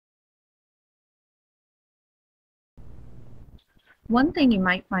One thing you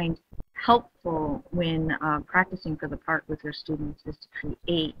might find helpful when practicing for the PARCC with your students is to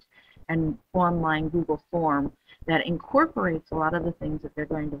create an online Google form that incorporates a lot of the things that they're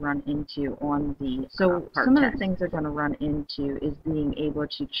going to run into on the PARCC some of the things they're going to run into is being able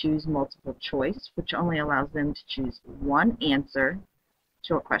to choose multiple choice, which only allows them to choose one answer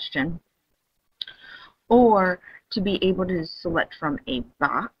to a question, or to be able to select from a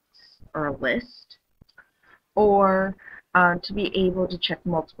box or a list, or to be able to check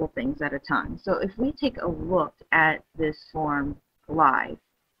multiple things at a time. So if we take a look at this form live,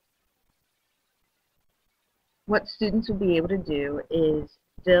 what students will be able to do is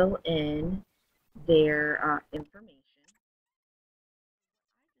fill in their information.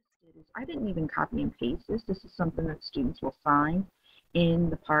 I didn't even copy and paste this. This is something that students will find in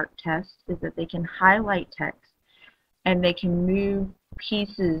the PARCC test, is that they can highlight text and they can move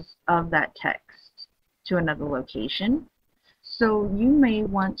pieces of that text to another location. So you may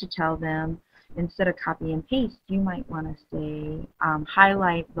want to tell them, instead of copy and paste, you might want to say,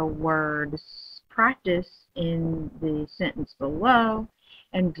 highlight the word practice in the sentence below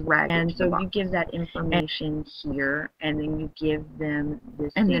and drag it to the box. You give that information here, and then you give them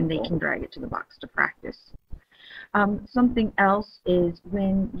this sample, and then they can drag it to the box to practice. Something else is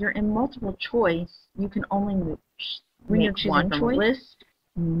when you're in multiple choice, you can only make one choice. List,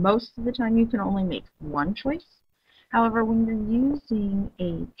 most of the time you can only make one choice. However, when you're using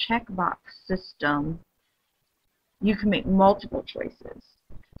a checkbox system, you can make multiple choices.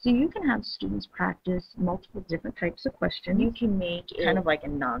 So you can have students practice multiple different types of questions. You can make kind of like a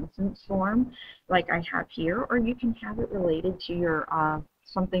nonsense form, like I have here, or you can have it related to your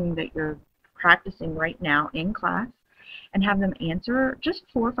something that you're practicing right now in class, and have them answer just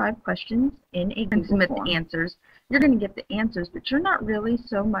 4 or 5 questions in a Google submit form. The answers. You're going to get the answers, but you're not really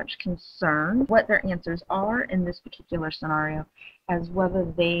so much concerned what their answers are in this particular scenario as whether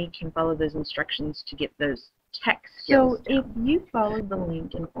they can follow those instructions to get those text skills down. If you followed the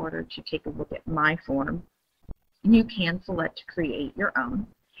link in order to take a look at my form, you can select to create your own.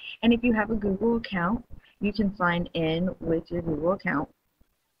 And if you have a Google account, you can sign in with your Google account.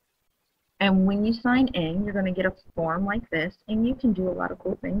 And when you sign in, you're going to get a form like this, and you can do a lot of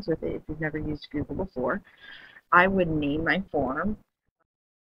cool things with it if you've never used Google before. I would name my form,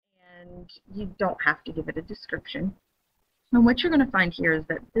 and you don't have to give it a description. And what you're going to find here is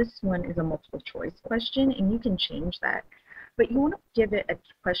that this one is a multiple choice question, and you can change that. But you want to give it a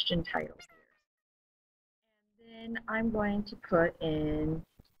question title here. And then I'm going to put in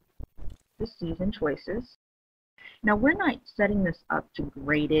the season choices. Now, we're not setting this up to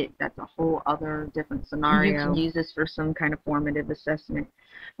grade it. That's a whole other different scenario. You can use this for some kind of formative assessment.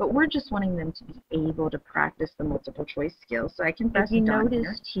 But we're just wanting them to be able to practice the multiple choice skills. So I can press done. If you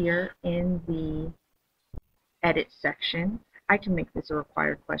noticed here in the edit section, I can make this a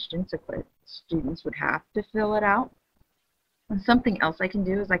required question, so students would have to fill it out. And something else I can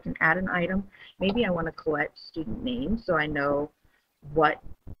do is I can add an item. Maybe I want to collect student names so I know what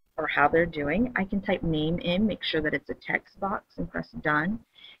or how they're doing. I can type name in, make sure that it's a text box, and press done.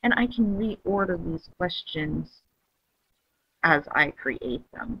 And I can reorder these questions as I create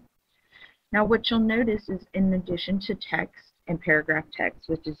them. Now what you'll notice is, in addition to text and paragraph text,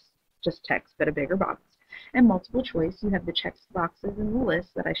 which is just text but a bigger box, and multiple choice, you have the text boxes in the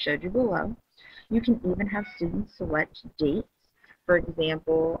list that I showed you below. You can even have students select dates, for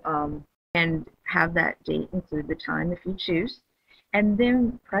example, and have that date include the time if you choose, and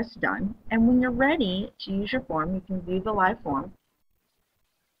then press done. And when you're ready to use your form, you can view the live form.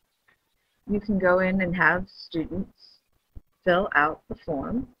 You can go in and have students fill out the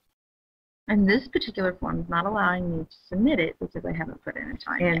form. And this particular form is not allowing me to submit it because I haven't put in a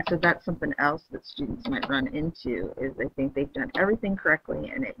time yet. So that's something else that students might run into, is they think they've done everything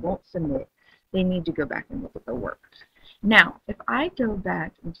correctly and it won't submit. They need to go back and look at the work. Now, if I go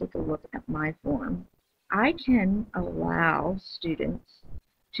back and take a look at my form, I can allow students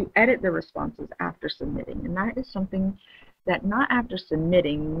to edit their responses after submitting. And that is something that not after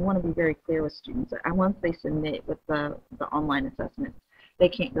submitting, you want to be very clear with students. Once they submit with the online assessment, they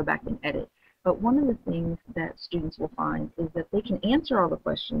can't go back and edit. But one of the things that students will find is that they can answer all the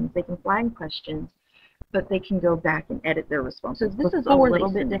questions, they can flag questions, but they can go back and edit their responses. So this is a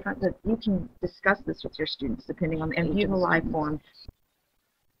little bit different, but you can discuss this with your students depending on the age of the live form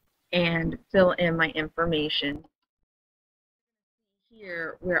and fill in my information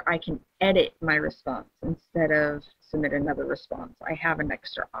here where I can edit my response instead of submit another response. I have an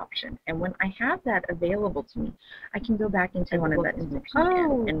extra option, and when I have that available to me, I can go back and take one of that and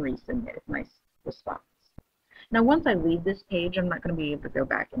resubmit my response. Now, once I leave this page, I'm not going to be able to go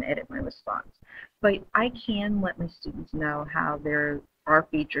back and edit my response. But I can let my students know how there are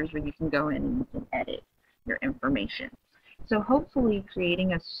features where you can go in and you can edit your information. So hopefully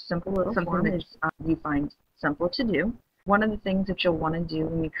creating a simple little form is you find simple to do. One of the things that you'll want to do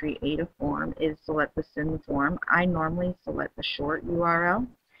when you create a form is select the send form. I normally select the short URL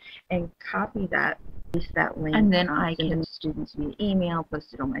and copy that, paste that link, and then I can send students via email,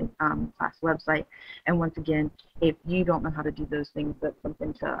 post it on my class website. And once again, if you don't know how to do those things, that's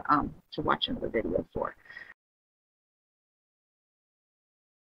something to watch another video for.